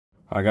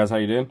Hi guys, how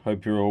you doing?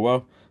 Hope you're all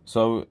well.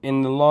 So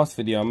in the last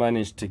video I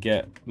managed to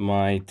get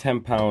my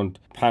 £10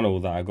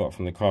 panel that I got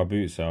from the car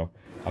boot sale.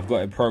 I've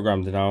got it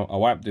programmed now. I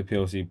wiped the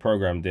PLC,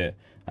 programmed it,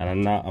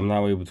 and I'm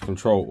now able to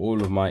control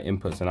all of my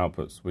inputs and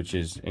outputs, which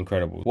is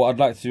incredible. What I'd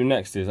like to do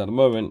next is, at the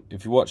moment,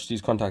 if you watch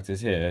these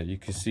contactors here, you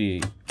can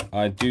see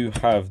I do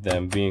have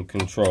them being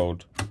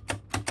controlled.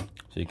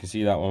 So you can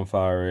see that one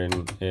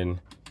firing in, you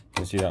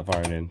can see that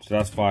firing in. So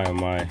that's firing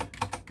my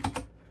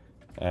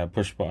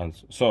push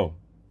buttons. So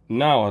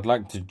now I'd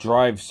like to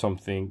drive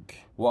something.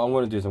 What I'm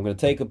going to do is I'm going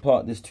to take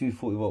apart this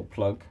 240 volt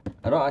plug.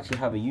 I don't actually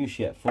have a use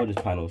yet for this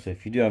panel, so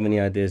if you do have any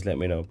ideas, let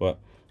me know. But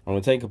I'm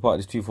going to take apart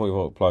this 240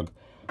 volt plug,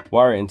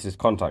 wire it into this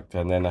contactor,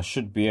 and then I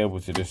should be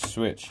able to just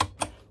switch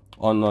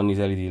on these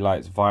LED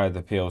lights via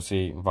the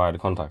PLC, via the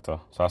contactor.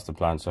 So that's the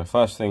plan. So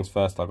first things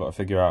first, I've got to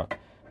figure out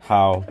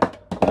how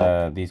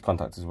these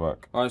contactors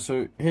work. Alright,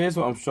 so here's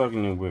what I'm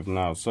struggling with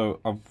now.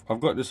 So I've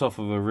got this off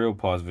of a real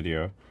parts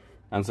video.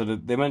 And so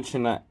they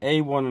mentioned that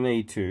A1 and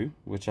A2,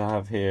 which I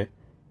have here,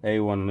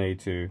 A1 and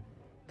A2,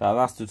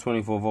 that's the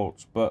 24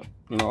 volts. But,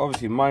 you know,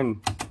 obviously my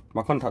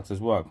contactors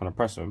work when I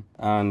press them.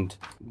 And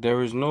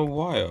there is no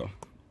wire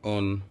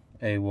on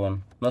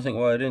A1. Nothing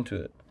wired into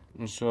it.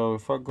 And so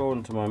if I go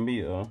into my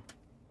meter,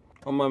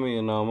 on my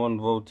meter now I'm on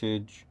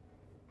voltage,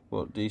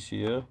 what, DC,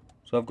 yeah?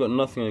 So I've got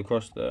nothing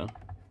across there.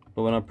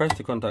 But when I press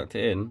the contactor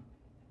in,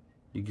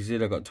 you can see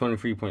that I got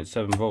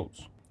 23.7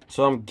 volts.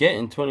 So I'm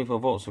getting 24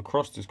 volts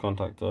across this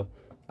contactor.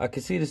 I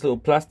can see this little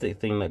plastic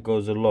thing that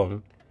goes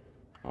along.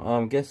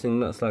 I'm guessing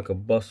that's like a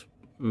bus,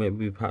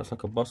 maybe perhaps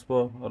like a bus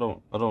bar. I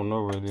don't know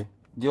really.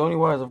 The only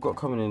wires I've got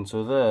coming in,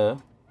 so there,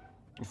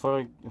 if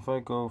I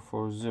go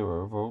for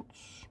 0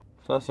 volts,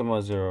 so that's in my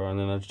 0, and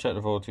then I check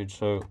the voltage.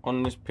 So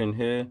on this pin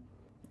here,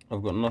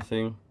 I've got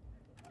nothing.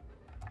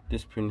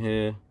 This pin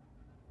here,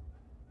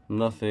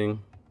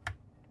 nothing.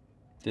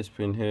 This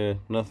pin here,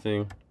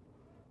 nothing.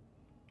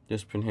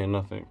 This pin here,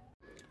 nothing.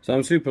 So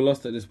I'm super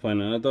lost at this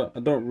point, and I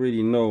don't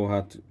really know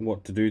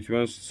what to do, to be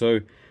honest.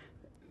 So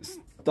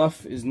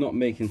stuff is not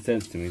making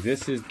sense to me.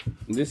 This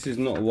is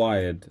not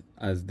wired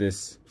as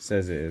this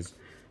says it is,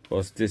 or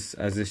as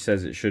this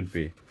says it should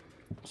be.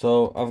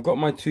 So I've got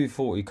my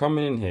 240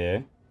 coming in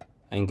here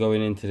and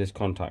going into this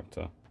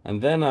contactor,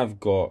 and then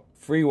I've got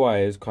 3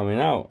 wires coming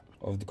out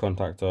of the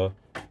contactor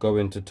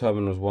going to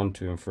terminals 1,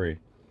 2, and 3.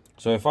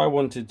 So if I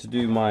wanted to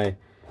do my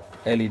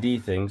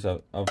LED things,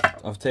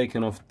 I've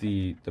taken off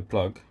the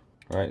plug.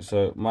 Right,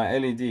 so my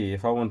LED,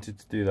 if I wanted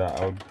to do that,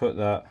 I would put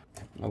that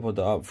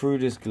up through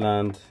this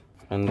gland,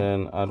 and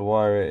then I'd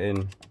wire it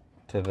in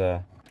to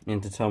there,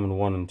 into terminal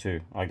 1 and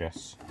 2, I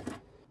guess.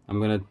 I'm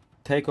gonna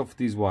take off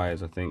these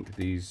wires, I think,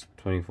 these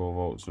 24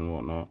 volts and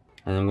whatnot,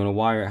 and I'm gonna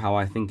wire it how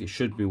I think it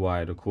should be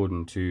wired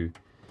according to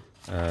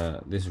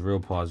this real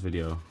parts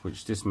video,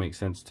 which this makes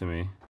sense to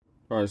me.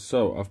 Alright,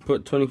 so I've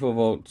put 24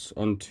 volts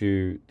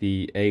onto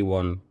the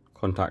A1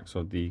 contacts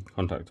of the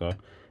contactor,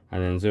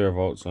 and then 0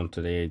 volts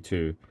onto the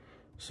A2.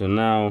 So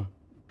now,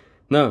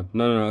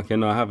 okay,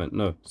 no, I haven't,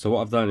 no. So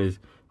what I've done is,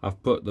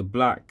 I've put the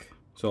black,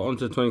 so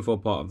onto the 24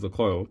 part of the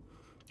coil,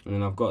 and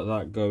then I've got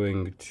that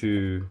going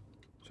to,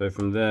 so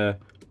from there,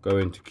 go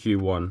into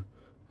Q1,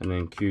 and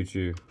then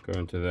Q2, go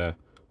into there.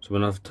 So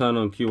when I've turned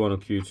on Q1 or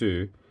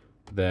Q2,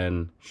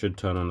 then should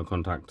turn on the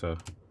contactor,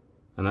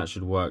 and that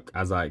should work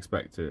as I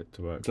expect it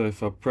to work. So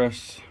if I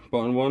press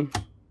button 1,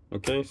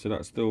 okay, so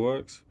that still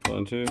works,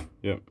 button 2,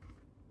 yep.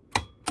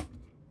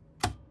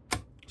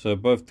 So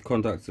both the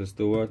contactors are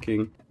still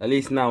working. At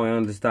least now I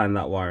understand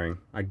that wiring.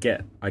 I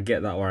get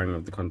that wiring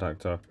of the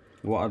contactor.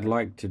 What I'd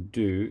like to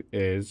do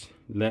is,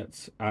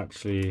 let's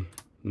actually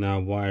now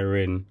wire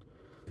in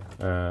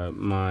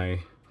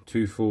my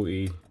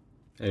 240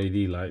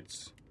 LED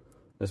lights.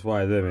 Let's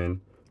wire them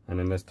in, and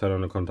then let's turn on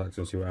the contactor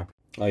and see what happens.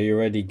 Are you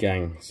ready,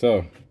 gang?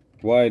 So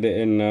wired it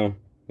in now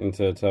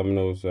into the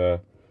terminals.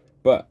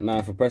 But now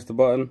if I press the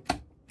button,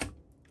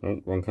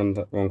 oh, wrong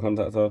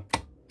contactor.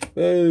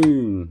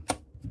 Boom.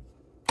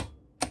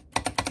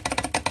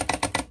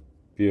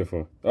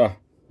 Beautiful. Ah,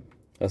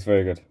 that's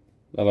very good.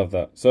 I love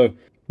that. So,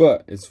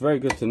 but it's very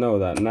good to know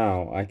that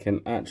now I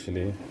can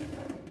actually,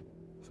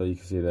 so you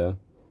can see there,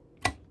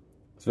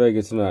 it's very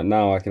good to know that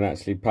now I can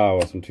actually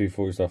power some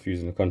 240 stuff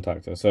using the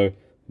contactor. So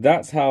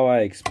that's how I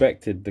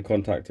expected the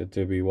contactor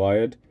to be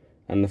wired,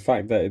 and the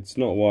fact that it's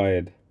not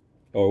wired,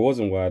 or it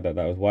wasn't wired, that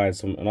was wired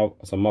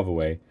some other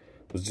way,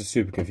 was just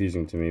super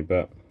confusing to me.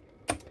 But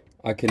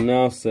I can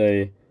now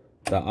say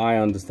that I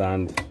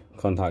understand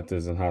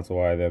contactors and how to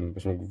wire them,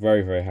 which I'm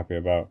very, very happy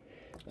about.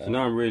 So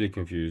now I'm really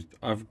confused.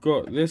 I've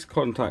got this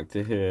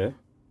contactor here,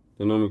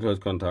 the normally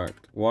closed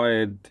contact,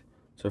 wired,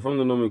 so from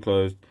the normally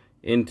closed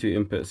into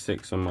input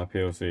 6 on my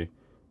PLC.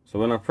 So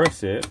when I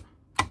press it,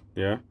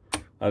 yeah,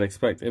 I'd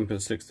expect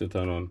input 6 to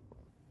turn on.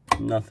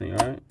 Nothing,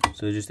 right?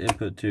 So just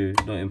input 2,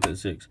 not input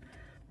 6.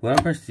 When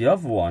I press the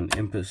other one,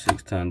 input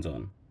 6 turns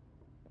on.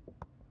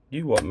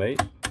 You what, mate?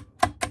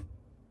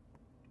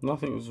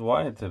 Nothing was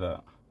wired to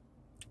that.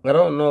 I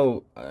don't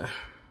know,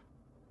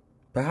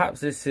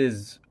 perhaps this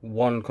is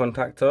one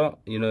contactor.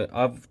 You know,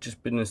 I've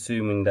just been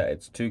assuming that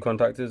it's 2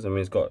 contactors. I mean,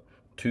 it's got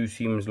 2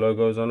 Siemens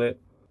logos on it.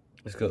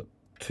 It's got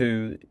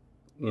 2,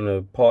 you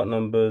know, part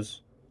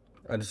numbers.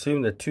 I'd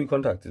assume they're 2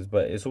 contactors,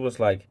 but it's almost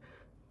like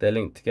they're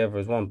linked together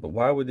as one. But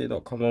why would it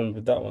not come on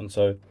with that one?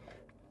 So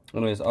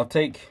anyways, I'll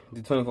take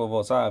the 24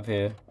 volts out of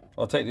here.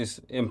 I'll take this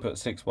input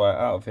 6 wire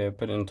out of here,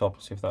 put it on top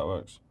and see if that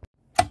works.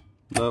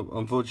 Nope,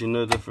 unfortunately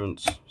no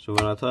difference. So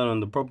when I turn on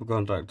the proper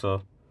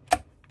contactor,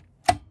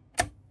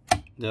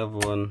 the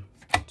other one,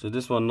 so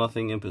this one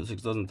nothing, input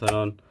 6 doesn't turn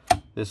on.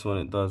 This one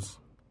it does.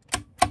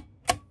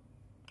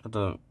 I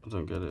don't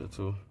get it at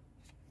all.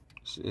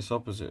 It's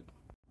opposite.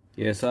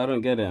 Yeah, so I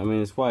don't get it. I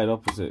mean, it's wired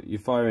opposite. You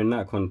fire in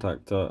that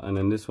contactor, and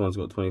then this one's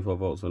got 24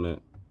 volts on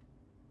it.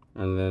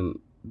 And then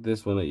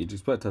this one that you'd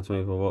expect to have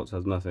 24 volts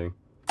has nothing.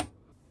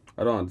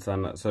 I don't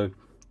understand that. So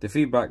the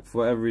feedback, for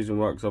whatever reason,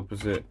 works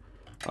opposite.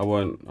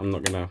 I'm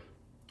not gonna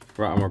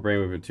rattle my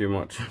brain with it too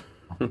much.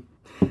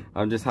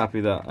 I'm just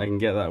happy that I can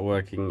get that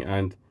working,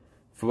 and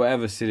for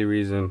whatever silly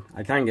reason,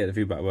 I can get the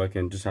feedback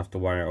working, just have to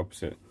wire it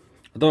opposite.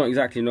 I don't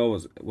exactly know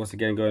what's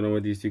again going on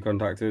with these 2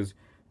 contactors.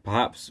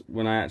 Perhaps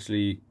when I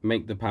actually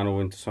make the panel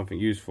into something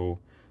useful,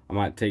 I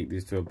might take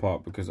these 2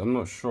 apart, because I'm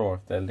not sure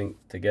if they're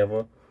linked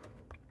together.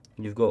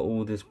 You've got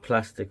all this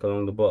plastic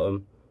along the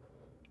bottom,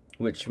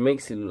 which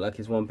makes it look like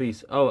it's one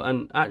piece. Oh,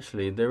 and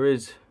actually there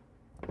is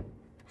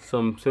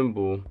some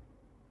symbol.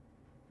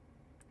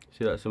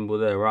 See that symbol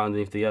there, right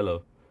underneath the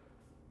yellow?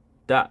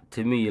 That,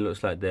 to me,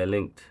 looks like they're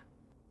linked.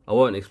 I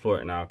won't explore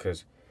it now,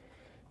 because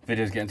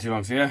video's getting too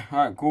long. So yeah,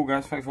 alright, cool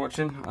guys, thanks for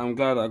watching. I'm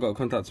glad that I got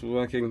contacts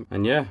working.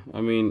 And yeah,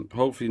 I mean,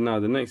 hopefully now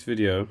the next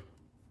video,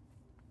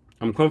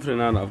 I'm confident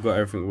now that I've got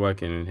everything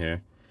working in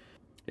here.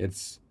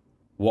 It's,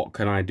 what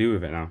can I do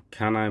with it now?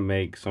 Can I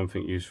make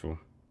something useful?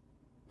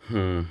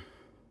 I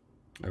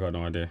got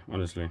no idea,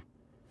 honestly.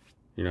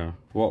 You know,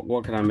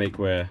 what can I make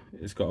where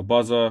it's got a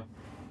buzzer,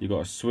 you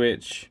got a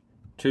switch,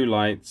 2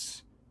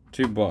 lights,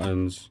 2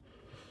 buttons,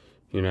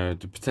 you know,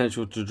 the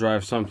potential to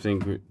drive something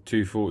with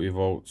 240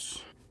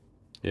 volts.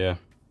 Yeah,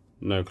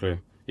 no clue.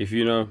 If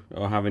you know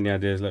or have any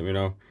ideas, let me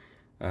know.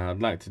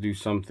 I'd like to do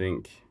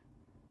something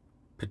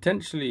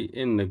potentially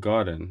in the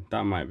garden.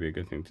 That might be a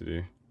good thing to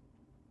do.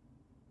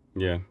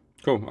 Yeah,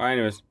 cool. Alright,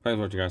 anyways, thanks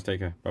for watching guys, take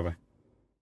care, bye bye.